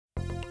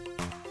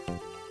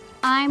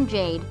I'm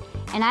Jade,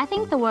 and I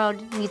think the world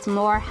needs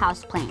more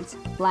houseplants,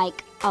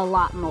 like a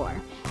lot more.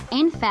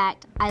 In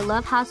fact, I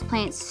love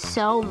houseplants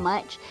so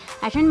much,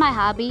 I turned my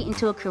hobby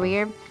into a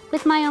career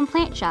with my own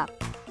plant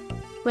shop.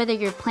 Whether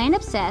you're plant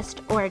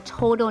obsessed or a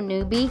total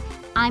newbie,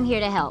 I'm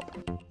here to help.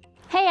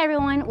 Hey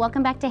everyone,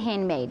 welcome back to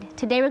Handmade.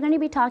 Today we're going to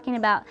be talking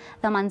about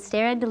the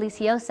Monstera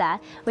Deliciosa,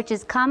 which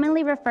is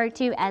commonly referred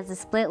to as the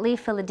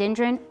split-leaf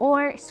philodendron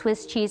or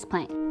Swiss cheese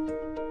plant.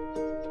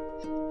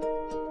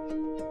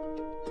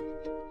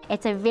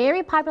 It's a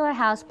very popular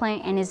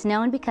houseplant and is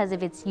known because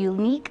of its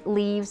unique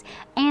leaves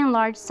and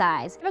large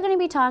size. We're going to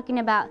be talking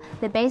about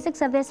the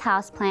basics of this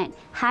houseplant,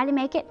 how to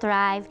make it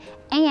thrive,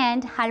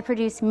 and how to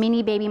produce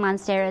mini baby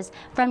monsteras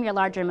from your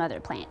larger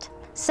mother plant.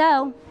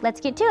 So let's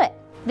get to it.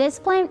 This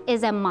plant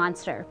is a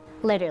monster,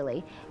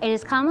 literally. It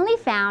is commonly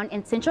found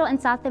in Central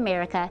and South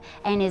America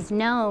and is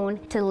known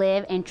to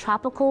live in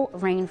tropical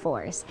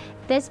rainforests.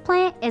 This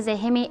plant is a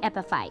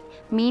hemiepiphyte,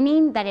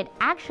 meaning that it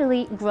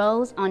actually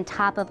grows on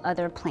top of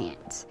other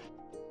plants.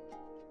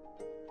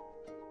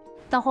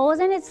 The holes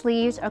in its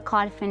leaves are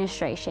called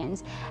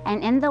fenestrations,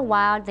 and in the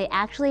wild they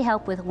actually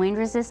help with wind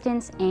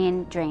resistance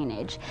and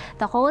drainage.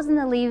 The holes in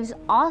the leaves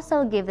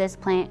also give this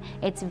plant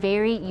its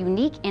very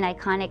unique and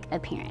iconic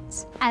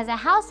appearance. As a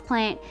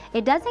houseplant,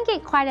 it doesn't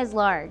get quite as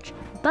large,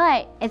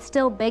 but it's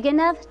still big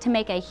enough to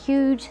make a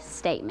huge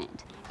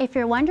statement. If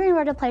you're wondering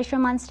where to place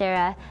your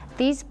Monstera,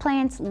 these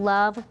plants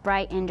love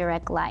bright and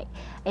direct light.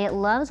 It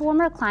loves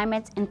warmer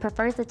climates and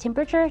prefers the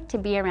temperature to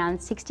be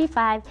around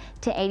 65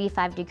 to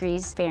 85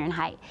 degrees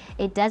Fahrenheit.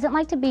 It doesn't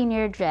like to be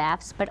near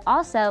drafts, but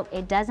also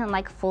it doesn't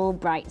like full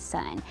bright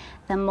sun.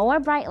 The more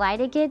bright light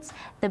it gets,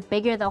 the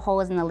bigger the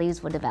holes in the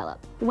leaves will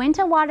develop. When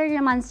to water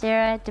your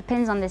Monstera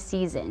depends on the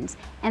seasons.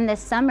 In the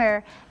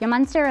summer, your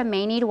Monstera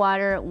may need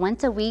water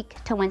once a week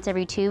to once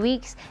every 2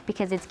 weeks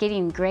because it's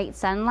getting great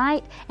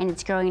sunlight and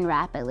it's growing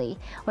rapidly.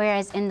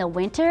 Whereas in the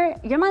winter,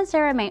 your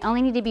Monstera may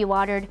only need to be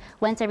watered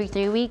once every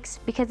 3 weeks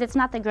because it's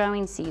not the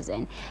growing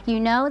season. You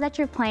know that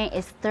your plant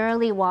is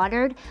thoroughly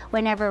watered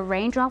whenever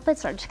rain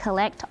droplets start to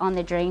collect on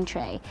the drain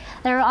tray.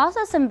 There are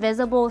also some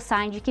visible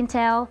signs you can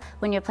tell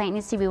when your plant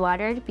needs to be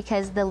watered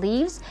because the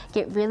leaves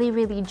get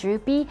really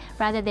droopy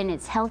rather than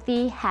its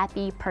healthy,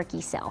 happy,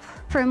 perky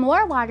self. For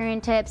more watering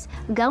tips,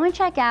 go and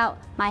check out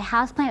my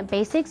Houseplant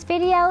Basics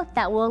video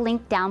that we'll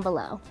link down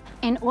below.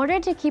 In order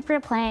to keep your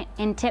plant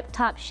in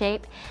tip-top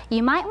shape,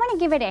 you might want to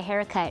give it a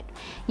haircut.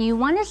 You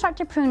want to start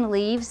to prune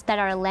leaves that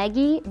are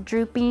leggy,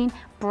 drooping,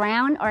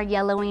 brown, or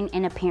yellowing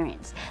in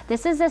appearance.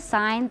 This is a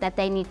sign that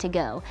they need to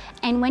go.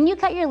 And when you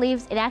cut your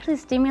leaves, it actually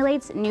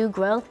stimulates new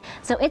growth,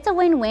 so it's a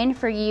win-win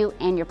for you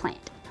and your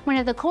plant. One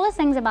of the coolest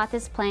things about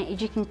this plant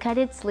is you can cut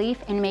its leaf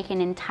and make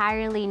an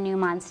entirely new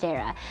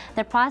Monstera.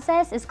 The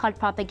process is called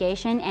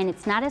propagation, and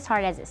it's not as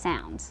hard as it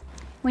sounds.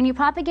 When you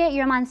propagate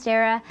your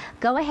Monstera,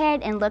 go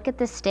ahead and look at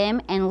the stem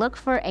and look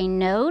for a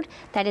node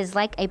that is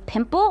like a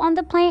pimple on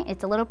the plant.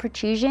 It's a little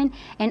protrusion.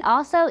 And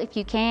also, if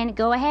you can,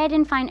 go ahead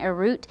and find a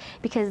root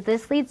because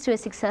this leads to a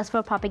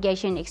successful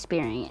propagation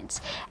experience.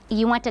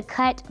 You want to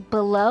cut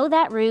below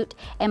that root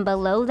and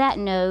below that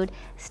node,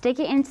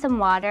 stick it in some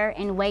water,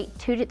 and wait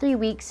 2 to 3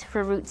 weeks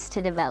for roots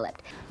to develop.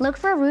 Look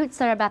for roots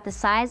that are about the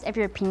size of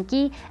your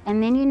pinky,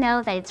 and then you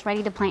know that it's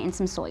ready to plant in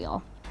some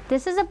soil.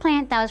 This is a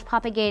plant that was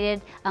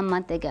propagated a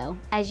month ago.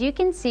 As you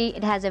can see,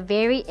 it has a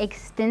very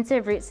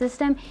extensive root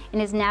system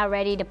and is now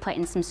ready to put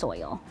in some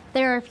soil.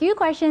 There are a few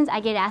questions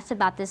I get asked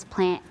about this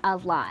plant a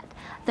lot.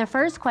 The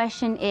first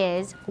question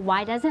is,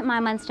 why doesn't my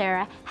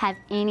Monstera have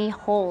any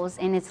holes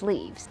in its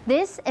leaves?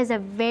 This is a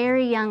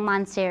very young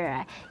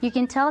Monstera. You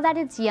can tell that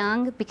it's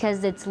young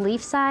because its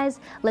leaf size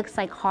looks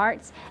like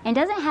hearts and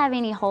doesn't have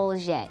any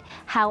holes yet.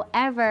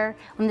 However,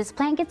 when this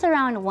plant gets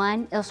around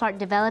 1, it'll start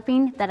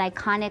developing that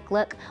iconic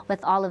look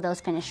with all of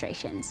those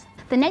fenestrations.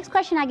 The next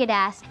question I get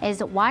asked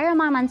is, why are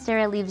my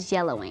Monstera leaves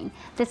yellowing?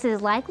 This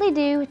is likely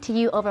due to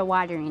you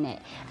overwatering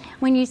it.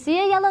 When you see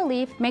a yellow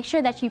leaf, make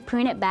sure that you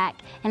prune it back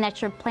and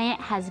that your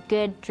plant has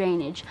good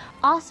drainage.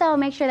 Also,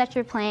 make sure that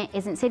your plant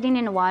isn't sitting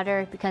in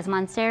water because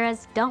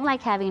Monsteras don't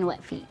like having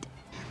wet feet.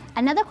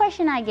 Another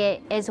question I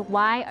get is,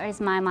 why is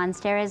my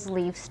Monstera's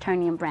leaves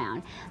turning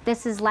brown?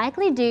 This is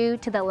likely due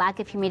to the lack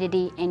of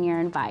humidity in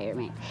your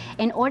environment.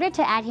 In order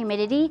to add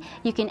humidity,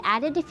 you can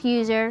add a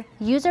diffuser,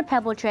 use a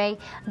pebble tray,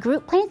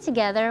 group plants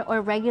together,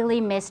 or regularly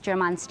mist your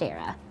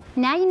Monstera.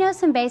 Now you know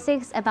some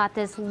basics about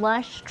this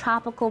lush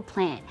tropical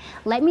plant.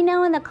 Let me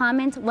know in the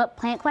comments what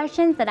plant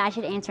questions that I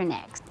should answer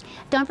next.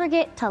 Don't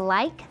forget to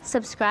like,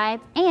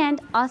 subscribe,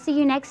 and I'll see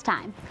you next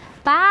time.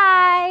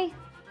 Bye!